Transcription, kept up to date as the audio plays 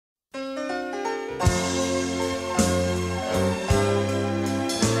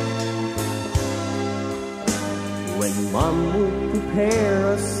Mom would prepare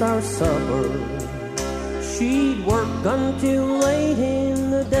us our supper. She'd work until late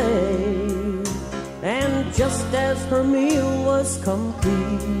in the day, and just as her meal was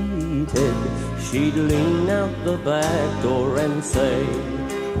completed, she'd lean out the back door and say,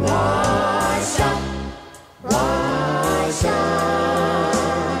 "Wash up, wash up,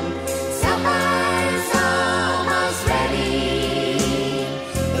 supper's almost ready,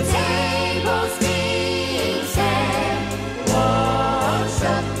 the table's being set, wash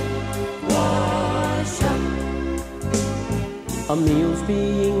up, wash up." A meal's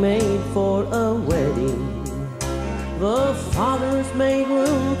being made for a wedding. The father's made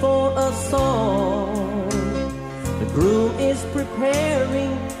room for us all. The groom is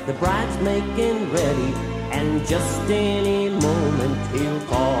preparing, the bride's making ready, and just any moment he'll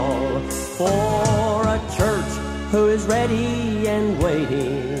call for a church who is ready and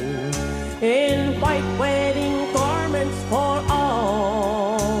waiting, in white wedding garments for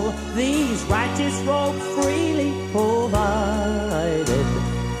all. These righteous robes freely provided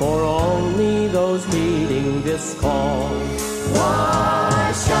for only those heeding this call.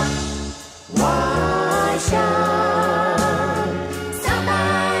 Wash up, wash up,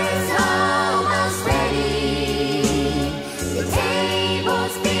 supper's almost ready, the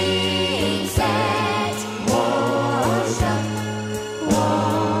table's being set. Wash up,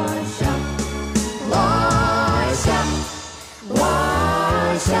 wash up, wash up,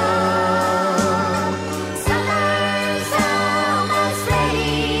 wash up, supper's almost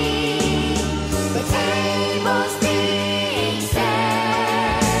ready, the table's being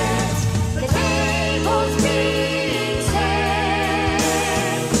set, the table's being set,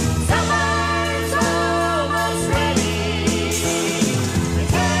 supper's almost ready, the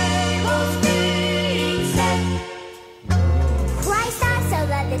table's being set. Christ also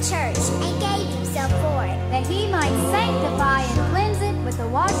loved the church and gave himself for it, that he might sanctify and cleanse it with the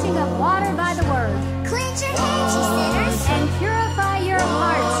washing of water by the word, Cleanse your hands, ye sinners, and purify your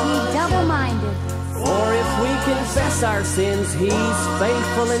hearts, ye double-minded. For if we confess our sins, he's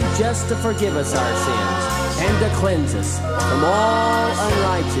faithful and just to forgive us our sins and to cleanse us from all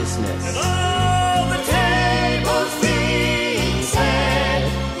unrighteousness.